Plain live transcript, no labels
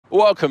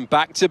Welcome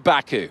back to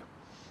Baku.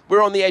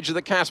 We're on the edge of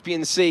the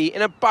Caspian Sea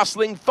in a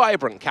bustling,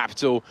 vibrant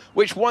capital,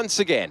 which once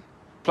again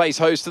plays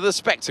host to the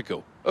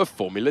spectacle of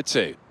Formula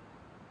 2.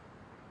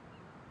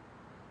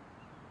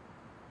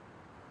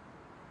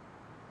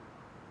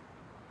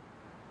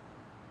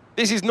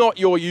 This is not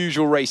your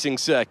usual racing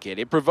circuit.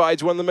 It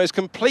provides one of the most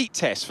complete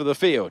tests for the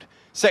field.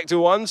 Sector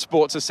 1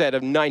 sports a set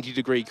of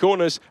 90-degree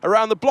corners,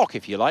 around the block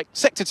if you like.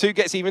 Sector 2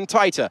 gets even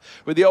tighter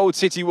with the old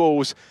city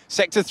walls.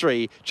 Sector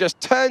 3 just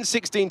turns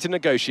 16 to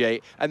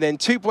negotiate, and then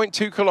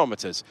 2.2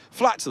 kilometres,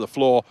 flat to the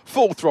floor,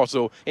 full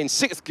throttle, in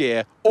 6th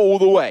gear, all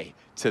the way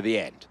to the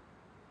end.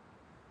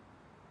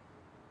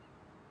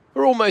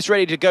 We're almost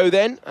ready to go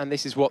then, and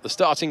this is what the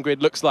starting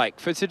grid looks like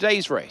for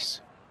today's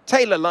race.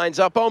 Taylor lines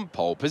up on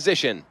pole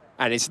position,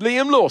 and it's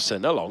Liam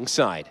Lawson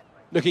alongside.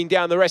 Looking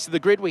down the rest of the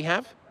grid we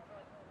have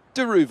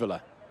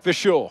Deruvala, for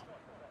sure.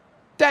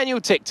 Daniel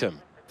Ticktum,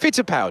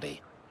 Fittipaldi,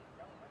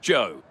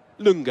 Joe,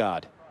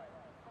 Lundgaard,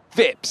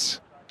 Vips,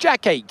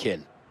 Jack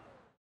Aitken.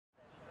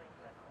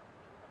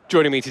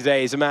 Joining me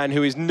today is a man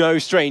who is no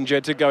stranger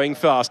to going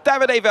fast.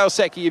 Davide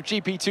Valsecchi of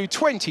GP2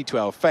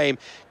 2012 fame.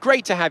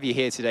 Great to have you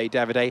here today,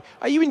 Davide.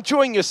 Are you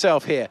enjoying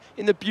yourself here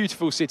in the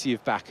beautiful city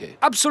of Baku?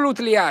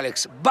 Absolutely,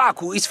 Alex.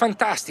 Baku is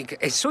fantastic,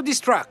 and so this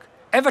track.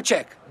 Have a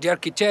check. The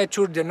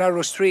architecture, the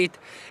narrow street.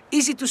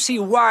 Easy to see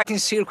wide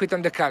circuit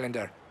on the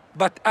calendar.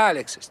 But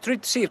Alex,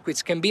 street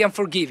circuits can be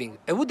unforgiving.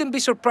 I wouldn't be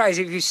surprised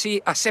if you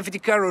see a safety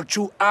car or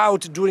two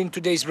out during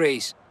today's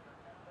race.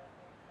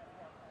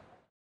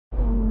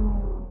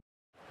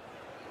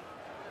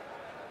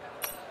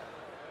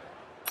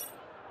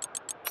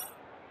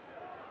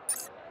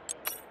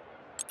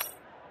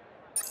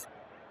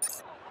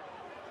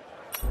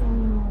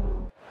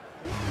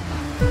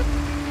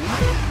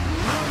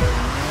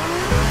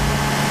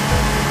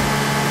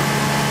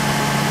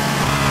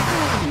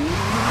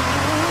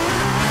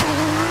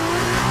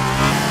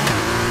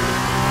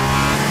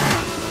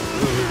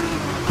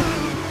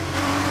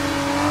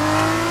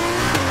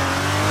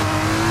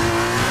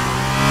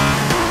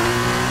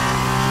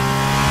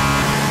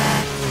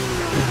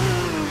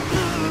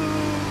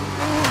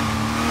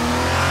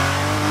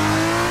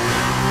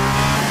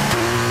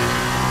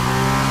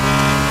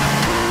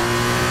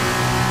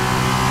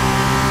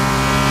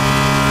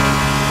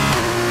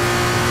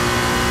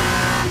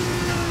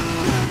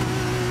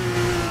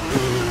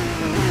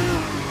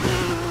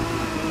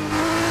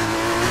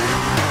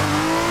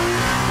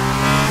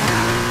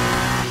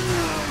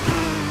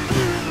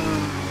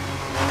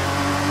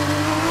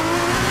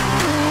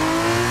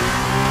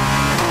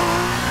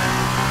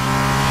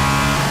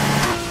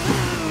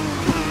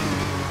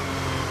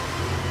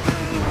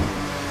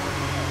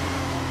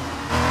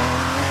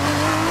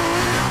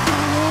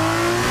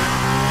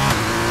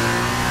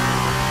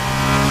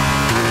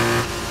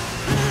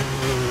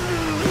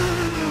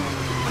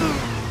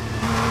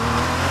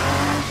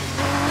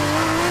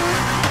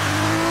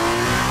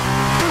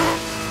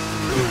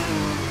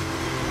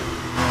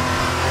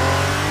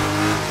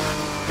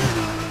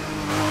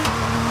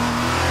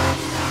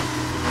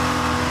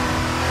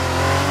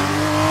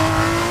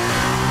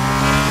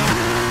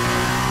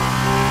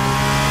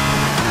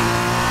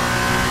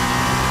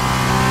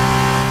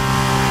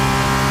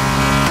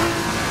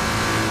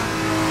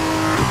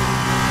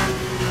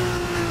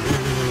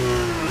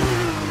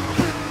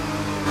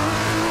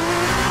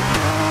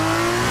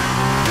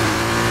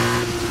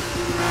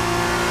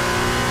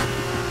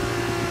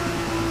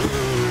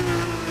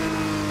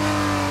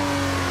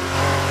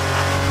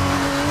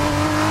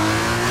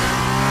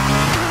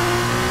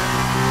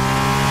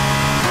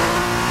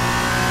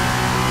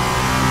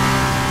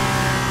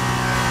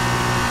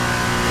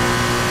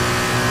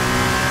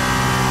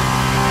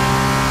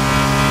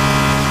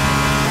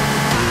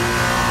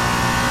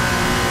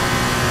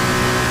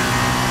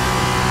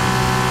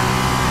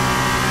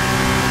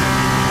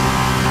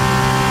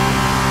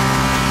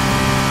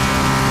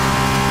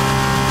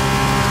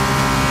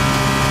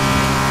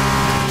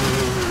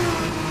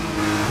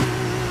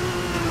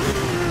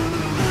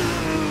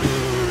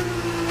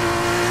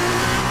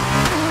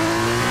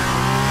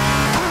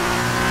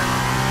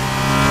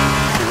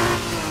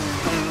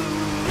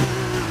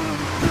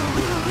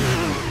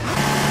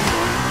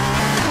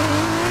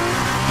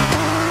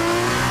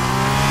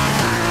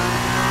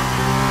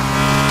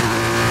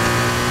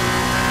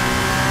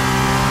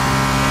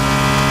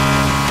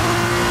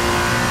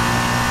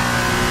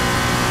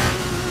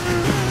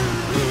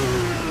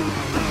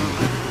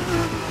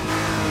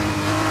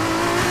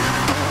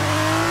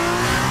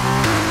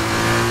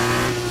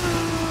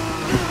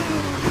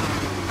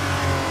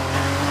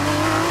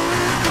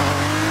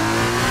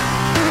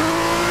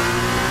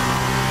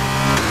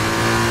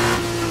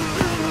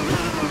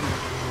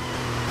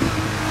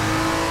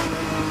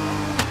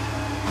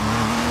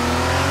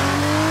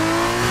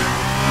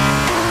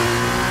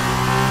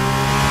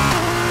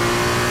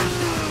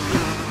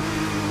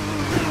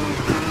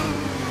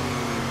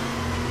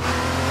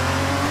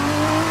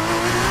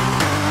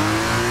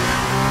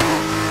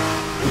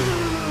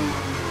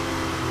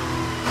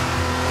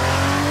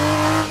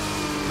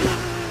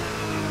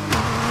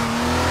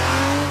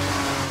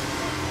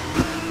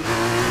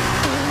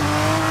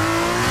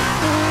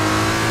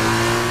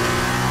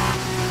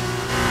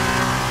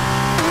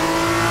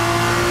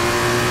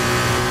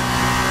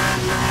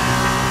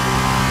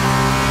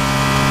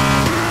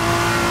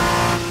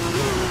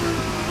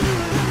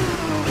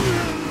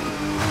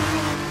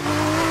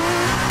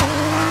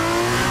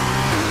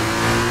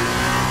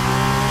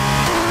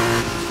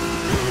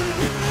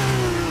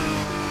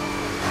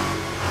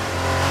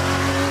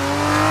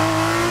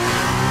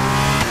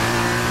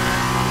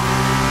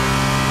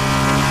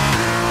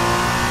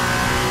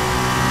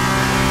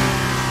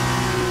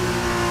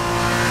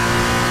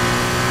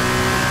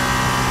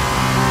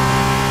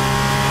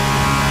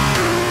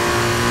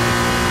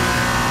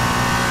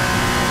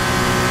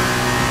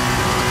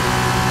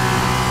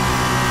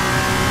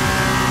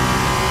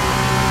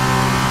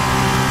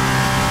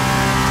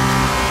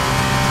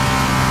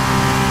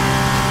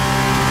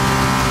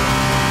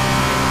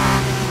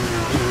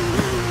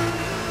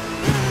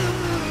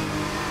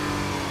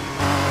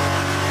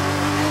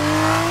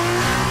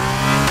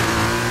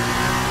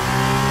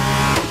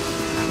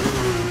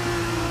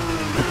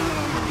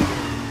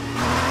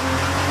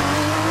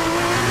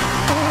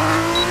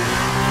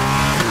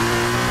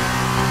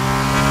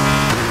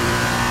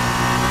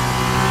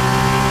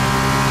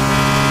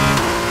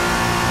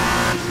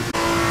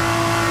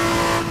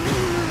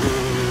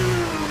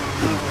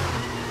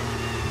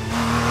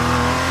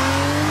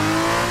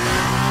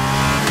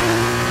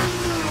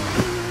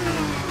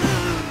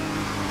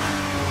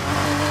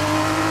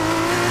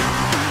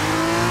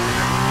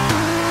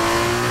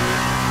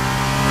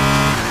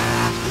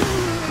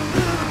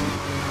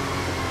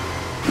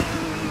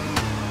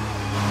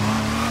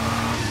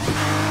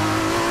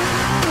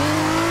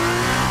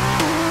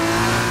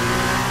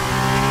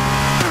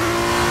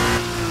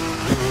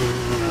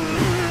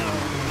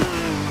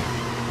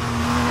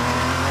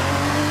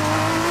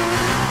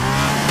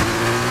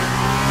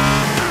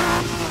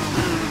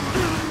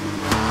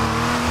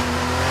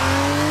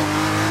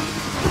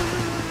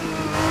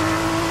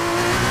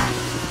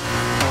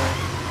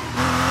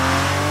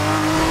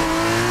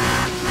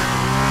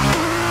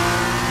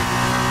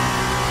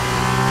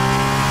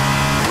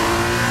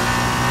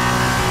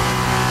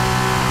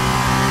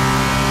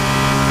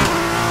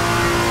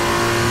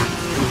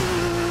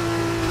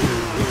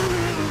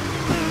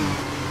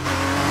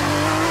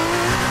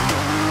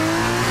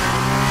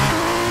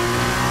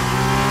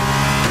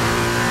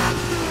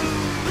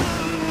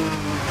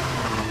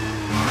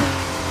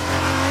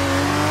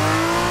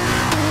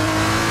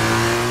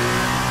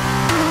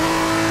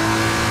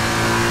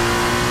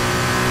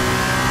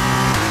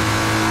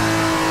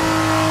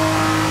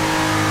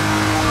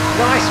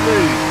 nice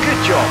move.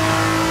 Good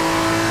job.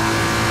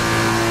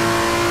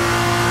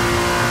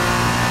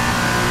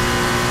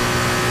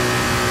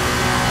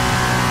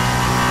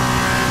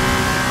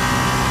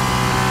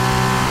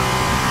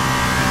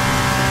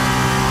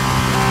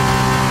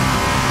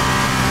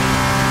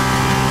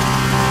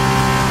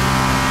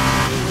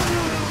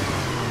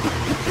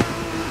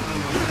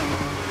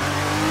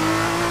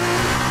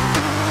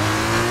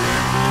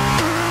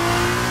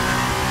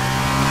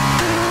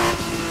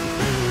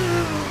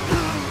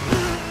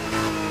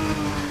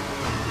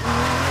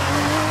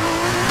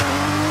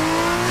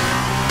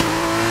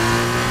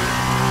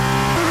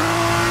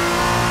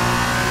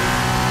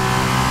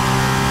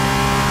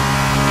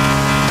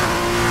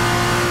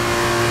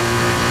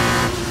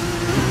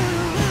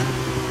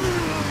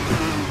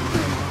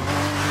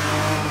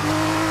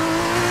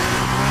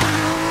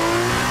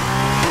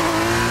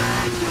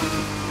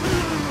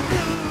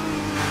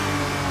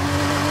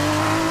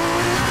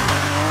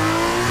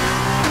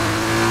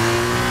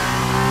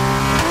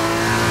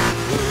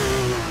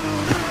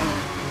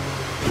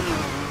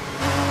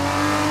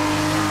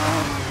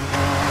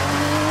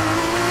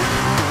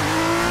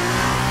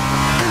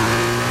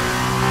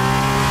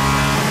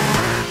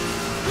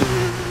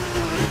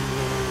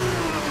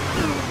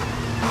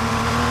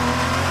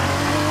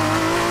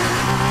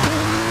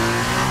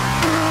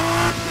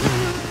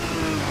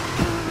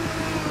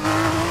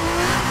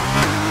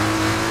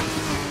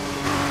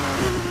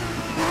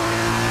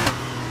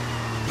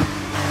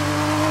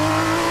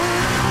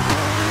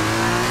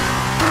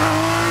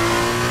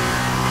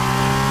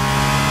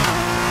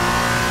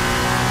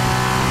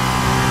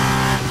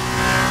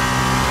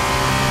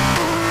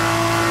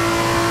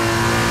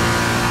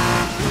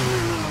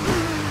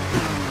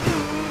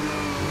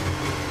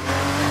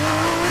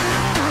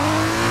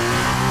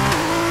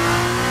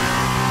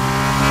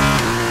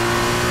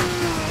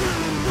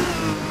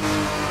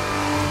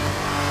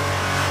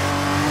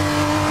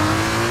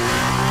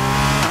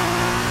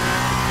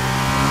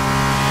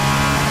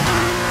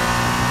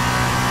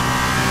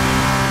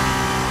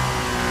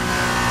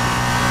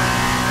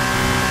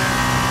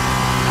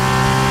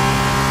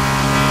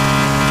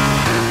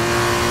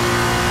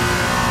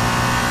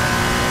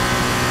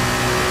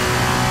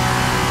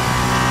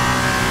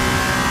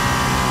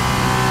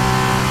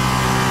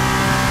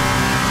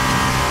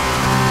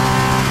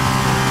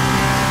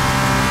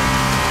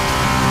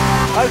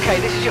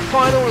 Okay, this is your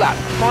final lap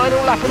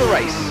of the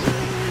race.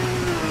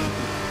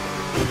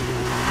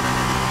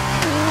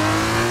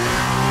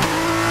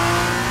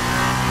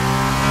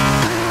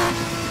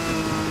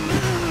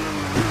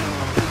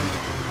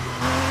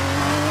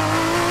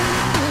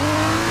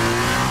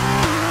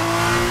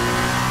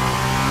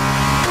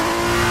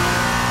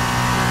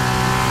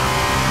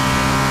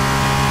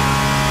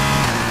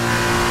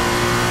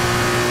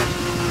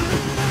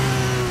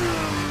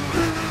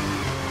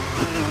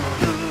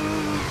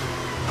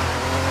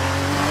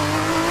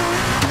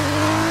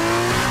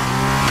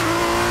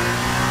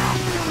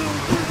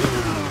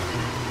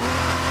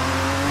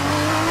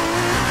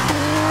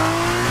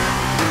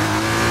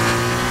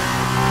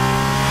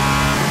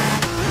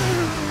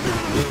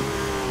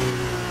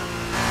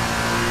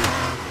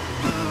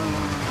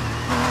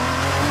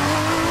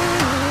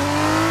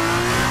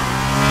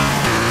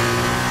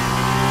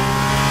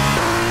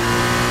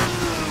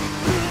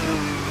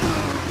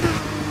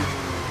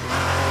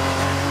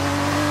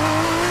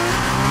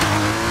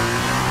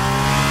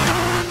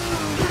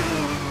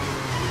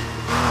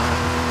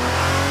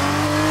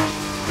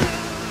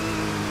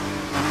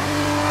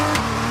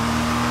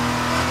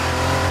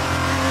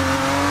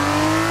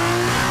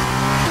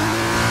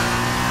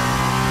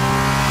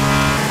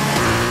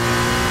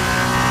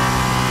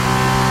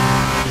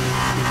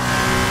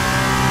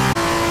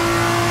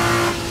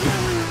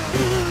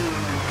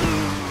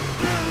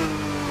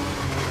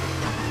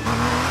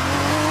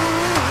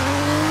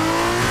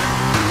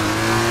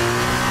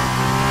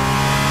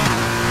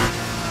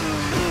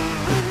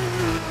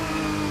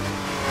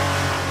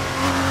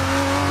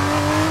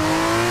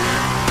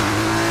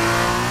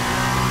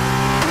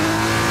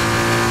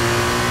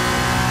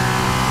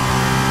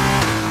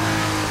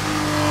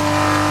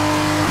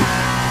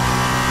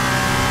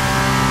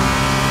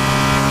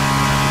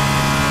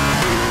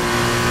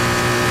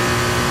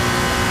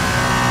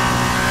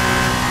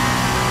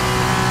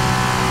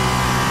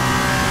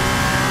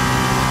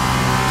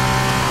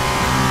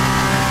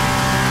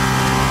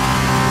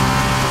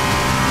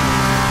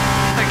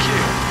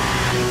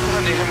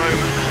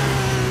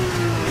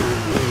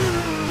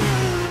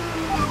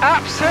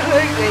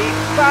 Absolutely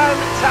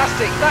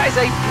fantastic. That is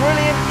a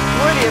brilliant,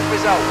 brilliant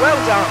result. Well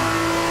done.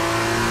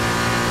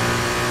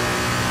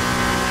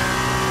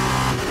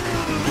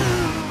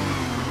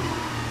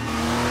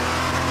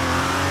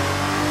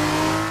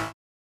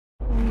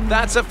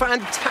 That's a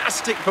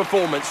fantastic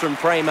performance from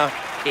Prema.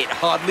 It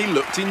hardly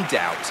looked in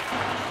doubt.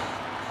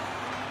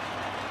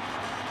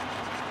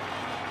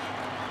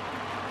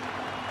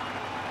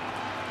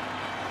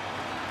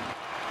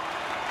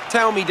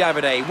 Tell me,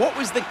 Davide, what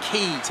was the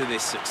key to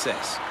this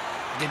success?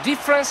 The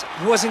difference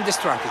was in the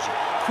strategy.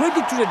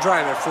 Credit to the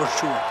driver for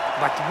sure.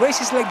 But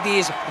races like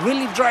this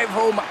really drive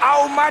home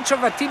how much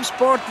of a team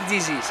sport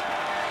this is.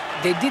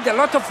 They did a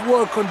lot of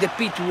work on the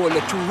pit wall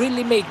to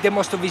really make the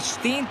most of each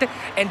stint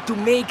and to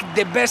make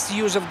the best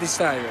use of these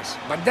tires.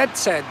 But that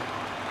said,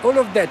 all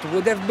of that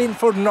would have been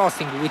for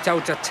nothing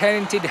without a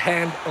talented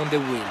hand on the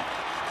wheel.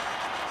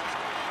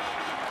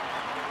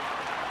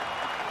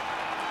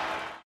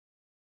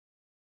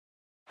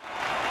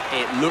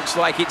 It looks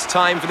like it's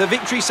time for the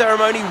victory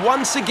ceremony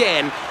once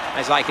again,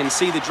 as I can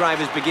see the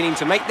drivers beginning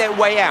to make their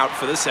way out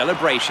for the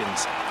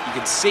celebrations. You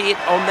can see it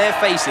on their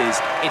faces.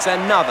 It's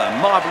another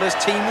marvellous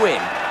team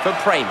win for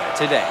Prema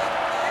today.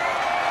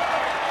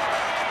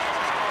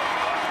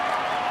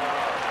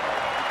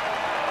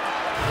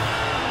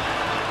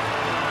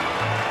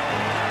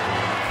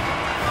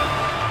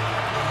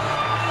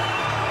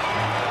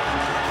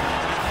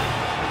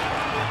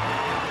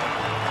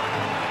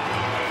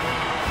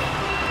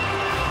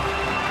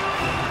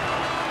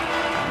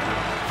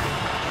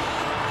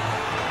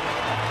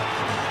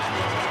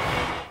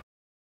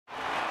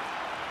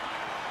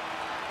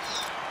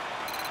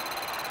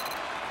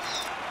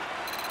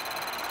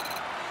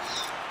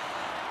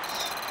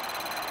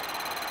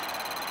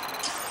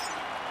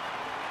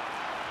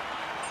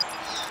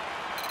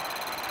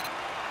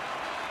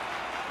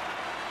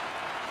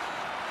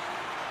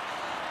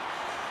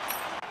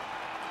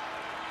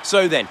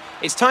 So then,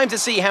 it's time to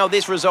see how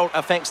this result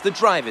affects the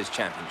Drivers'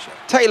 Championship.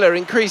 Taylor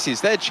increases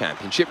their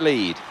championship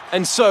lead.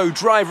 And so,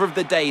 driver of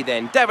the day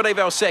then, Davide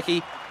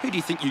Valsecchi, who do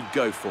you think you'd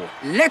go for?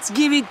 Let's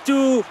give it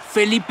to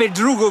Felipe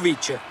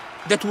Drugovic.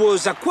 That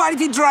was a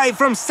quality drive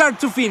from start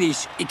to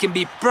finish. He can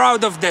be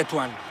proud of that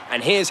one.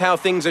 And here's how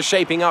things are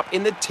shaping up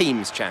in the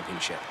Teams'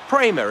 Championship.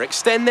 Prema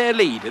extend their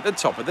lead at the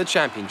top of the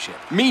championship.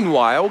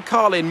 Meanwhile,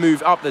 Carlin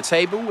move up the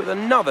table with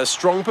another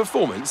strong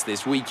performance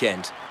this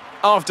weekend.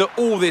 After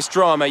all this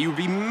drama, you'd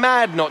be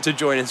mad not to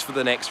join us for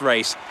the next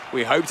race.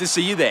 We hope to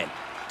see you then.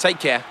 Take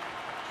care.